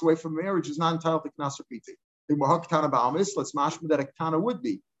walks away from marriage is not entitled to knas or piti. Let's mashma that a ketana would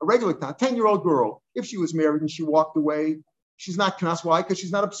be. A regular ketana, 10-year-old girl, if she was married and she walked away, she's not knas. Why? Because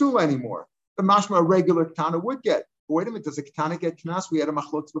she's not a psula anymore. The mashma a regular ketana would get. But wait a minute, does a ketana get knas? We had a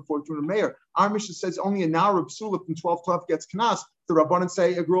machlokes before to the mayor. Our Mishnah says only a nara psula from 12 gets knas. The Rabbanan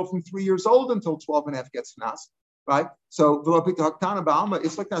say a girl from 3 years old until 12 and a half gets knas. Right? So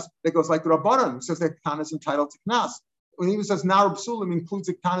it's like that. That goes like the Rabbanan, who says that ketana is entitled to knas. When he even says Nar Psulim includes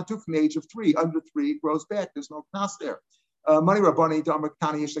a ketana too from the age of 3. Under 3, it grows back. There's no knas there. Money Rabbani Damar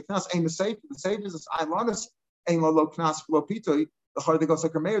Ketana Yesh Knas. Aim the safe. The safe is Ailanis. Aim lo knas lo pitoi. The hard that goes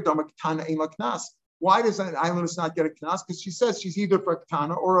like her mayor Damar Ketana Aim lo knas. Why does an Ailanis not get a knas? Because she says she's either for a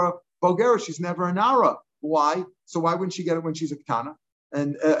ketana or a Bulgaria. She's never a nara. Why? So why wouldn't she get it when she's a ketana?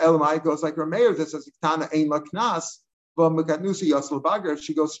 And Elamai goes like her mayor that says ketana Aim lo knas. But Mekatnusi Yasl Bagar,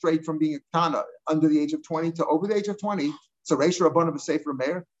 she goes straight from being a ketana under the age of 20 to over the age of 20. So Reisha Rabbanan is safer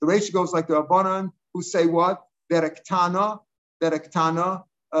mayor. The Reisha goes like the Rabbanan who say what? That a ketana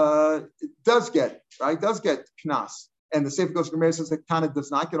does get, right? Does get knas. And the Sefer goes to Meir says that ketana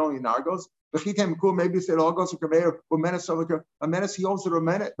does not get only nargos. Maybe it all goes to Meir. A menace he holds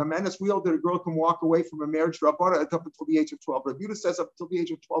that a menace we hold that a girl can walk away from a marriage to Rabbanan up until the age of 12. Rabbi says up until the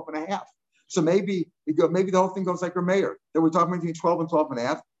age of 12 and a half. So maybe the whole thing goes like her mayor, that we're talking between 12 and 12 and a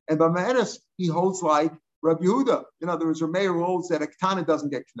half. And by Ma'anis, he holds like Rabbi Yehuda. In other words, her mayor holds that a ketana doesn't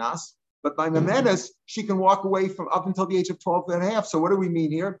get knas, but by Ma'anis, she can walk away from up until the age of 12 and a half. So what do we mean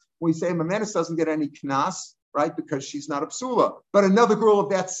here? We say Ma'anis doesn't get any knas, right? Because she's not a psula. But another girl of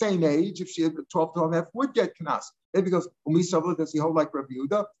that same age, if she had 12 and a half, would get knas. Maybe because does he hold like Rabbi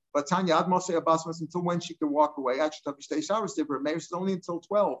Yehuda? But Tanya Admosei Abbasmas until when she can walk away. Actually, her mayor says only until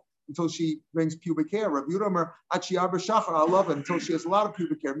 12. Until she brings pubic hair. Rabbi Yehuda I love it until she has a lot of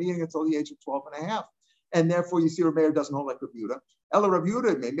pubic hair, meaning until the age of 12 and a half. And therefore, you see, her mayor doesn't hold like Rabbi Yehuda. Ella Rabbi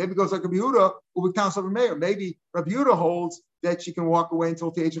Yehuda, maybe goes like Rabbi Yehuda, who would counsel her mayor. Maybe Rabbi Yehuda holds that she can walk away until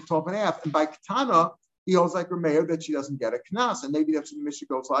the age of 12 and a half. And by Ketana, he holds like her mayor that she doesn't get a knas. And maybe that's what the Mishnah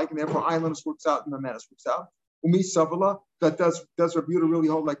goes like. And therefore, Islanders works out and the Manas works out. Umi Savala, that does Rabbi Yehuda really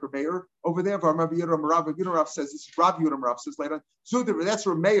hold like her mayor over there? Rabbi Yehuda says, this is Rabbi Yehuda says later, Zudar, that's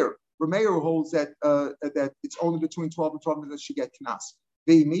her mayor. Her mayor holds that it's only between 12 and 12 that she get knas.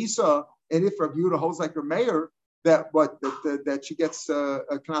 The Misa, and if Rabbi Yehuda holds like her mayor, that she gets a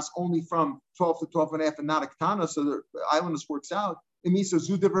knas only from 12 to 12 and a half and not a ketana, so the islanders works out. It means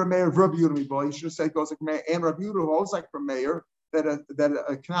Zudav mayor of Rabbi Yehuda. You should have said it goes like mayor and Rabbi Yehuda holds like her mayor that a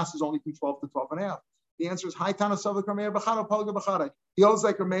knas is only from 12 to 12 and a half. The answer is Hai Tana Savik Mayor Bachara Palga Bachara. He holds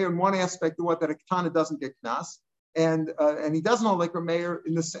like a mayor in one aspect of that a ketana doesn't get knas, and he doesn't hold like a mayor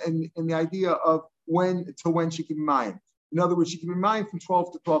in the idea of when she can be mine. In other words, she can be mine from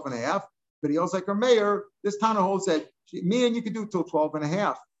 12 to 12 and a half, but he holds like a mayor. This Tana holds that me and you could do till 12 and a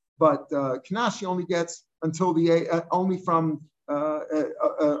half, but knas she only gets until only from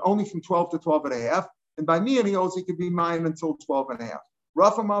 12 to 12 and a half, and by me and he holds he could be mine until 12 and a half.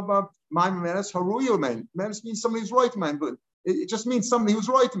 Rafa Mabba, my menace, Haruyo man. Menace means somebody who's right man, but it just means somebody who's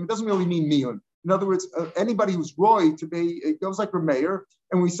right. It doesn't really mean miyun. In other words, anybody who's roy to be, it goes like her mayor,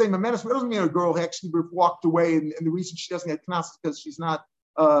 and we say menace, it doesn't mean a girl who actually walked away, and the reason she doesn't get knas is because she's not,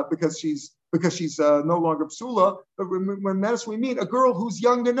 because she's because she's no longer psula. But when Menace we mean a girl who's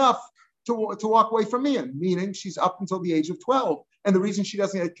young enough to walk away from Mian, meaning she's up until the age of 12. And the reason she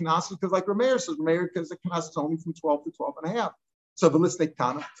doesn't get Knas is because, like Rameir says, because the Knas is only from 12 to 12 and a half. So the listic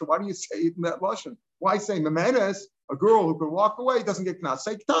Tana. So why do you say it in that lashon? Why say Memenes, a girl who can walk away, doesn't get Knas?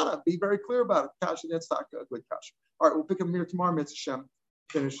 Say Tana. Be very clear about it. Kasha, that's not good. Kasha. All right, we'll pick up here tomorrow. Mitzvah Shem.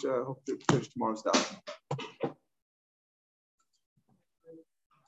 Hope to finish tomorrow's daf.